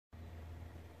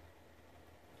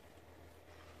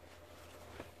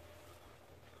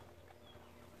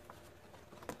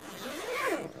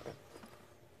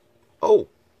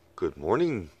Good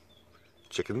morning,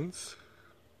 chickens.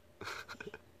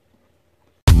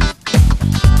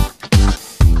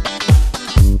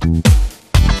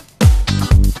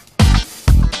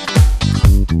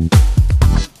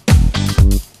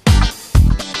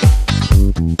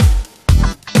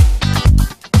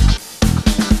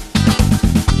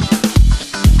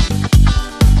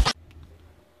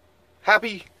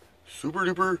 Happy, super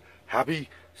duper, happy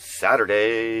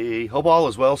Saturday. Hope all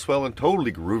is well, swell, and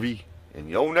totally groovy in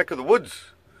your neck of the woods.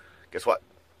 Guess what?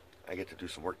 I get to do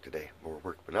some work today. More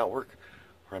work, but not work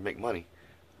where I make money.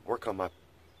 Work on my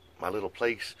little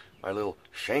place, my little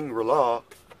Shangri-La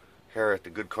here at the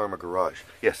Good Karma Garage.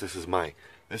 Yes, this is my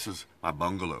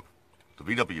bungalow. The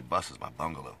VW bus is my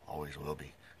bungalow. Always will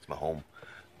be. It's my home.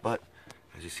 But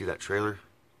as you see that trailer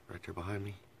right there behind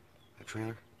me, that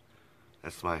trailer,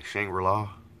 that's my Shangri-La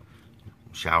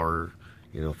shower,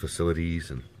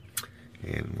 facilities and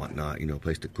whatnot,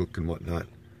 place to cook and whatnot.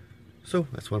 So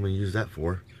that's what I'm going to use that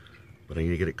for. But I need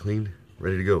to get it clean,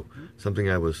 ready to go. Something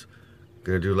I was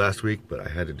going to do last week, but I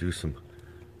had to do some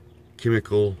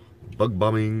chemical bug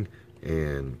bombing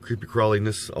and creepy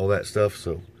crawliness, all that stuff.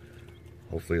 So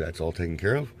hopefully that's all taken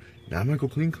care of. Now I'm going to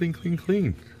go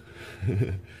clean.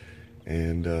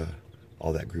 And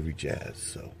all that groovy jazz.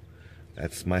 So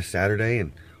that's my Saturday,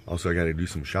 and also I got to do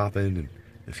some shopping and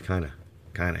just kind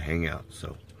of hang out.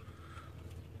 So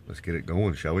let's get it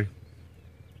going, shall we?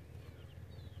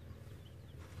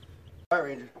 All right,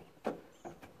 Ranger.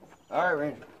 All right,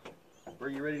 Ranger. Where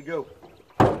are you ready to go?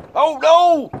 Oh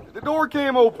no! The door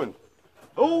came open.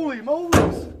 Holy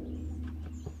mollies!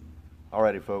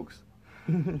 Alrighty, folks.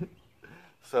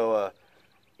 So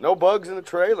no bugs in the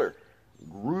trailer.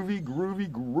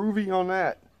 Groovy on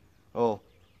that. Oh.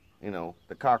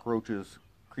 The cockroaches,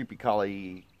 creepy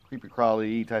crawly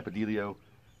type of dealio.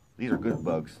 These are good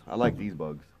bugs. I like these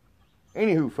bugs.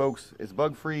 Anywho, folks, it's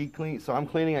bug free, clean. So I'm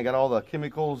cleaning. I got all the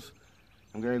chemicals.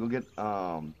 I'm going to go get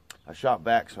a shop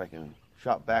vac so I can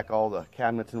shop back all the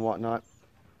cabinets and whatnot.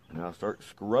 And I'll start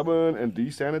scrubbing and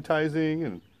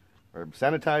desanitizing or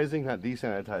sanitizing, not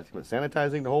desanitizing, but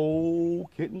sanitizing the whole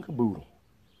kit and caboodle.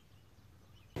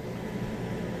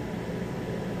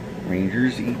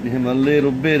 Ranger's eating him a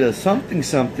little bit of something,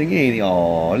 ain't he?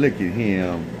 Aw, look at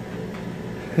him.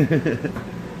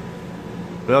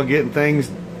 Well, getting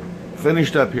things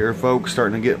finished up here, folks.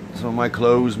 Starting to get some of my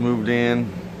clothes moved in,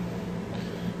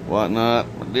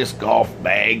 whatnot. With disc golf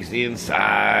bags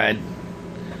inside.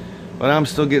 But I'm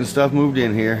still getting stuff moved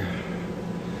in here.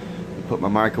 Put my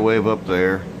microwave up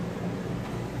there.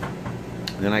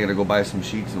 Then I gotta go buy some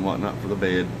sheets and whatnot for the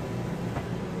bed.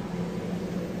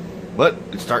 But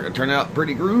it's starting to turn out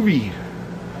pretty groovy.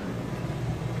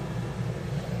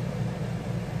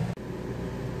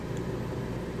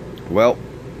 Well,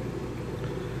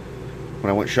 when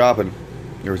I went shopping,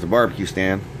 there was a barbecue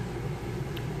stand.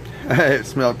 It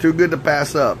smelled too good to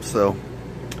pass up, so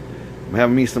I'm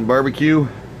having me some barbecue,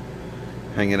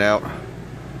 hang it out,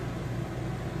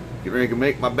 get ready to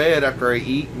make my bed after I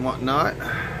eat and whatnot.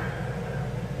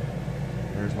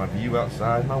 There's my view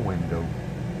outside my window.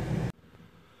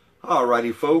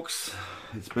 Alrighty, folks,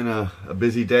 it's been a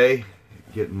busy day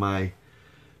getting my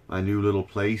new little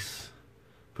place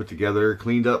put together,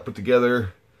 cleaned up, put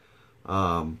together.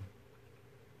 So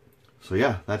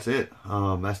yeah, that's it.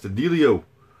 That's the dealio.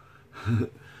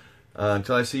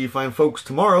 Until I see you fine folks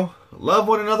tomorrow, love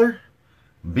one another,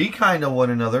 be kind to one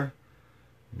another,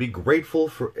 be grateful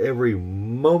for every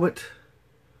moment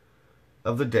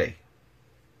of the day.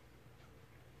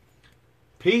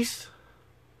 Peace,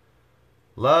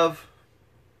 love,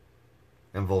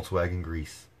 and Volkswagen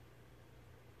grease.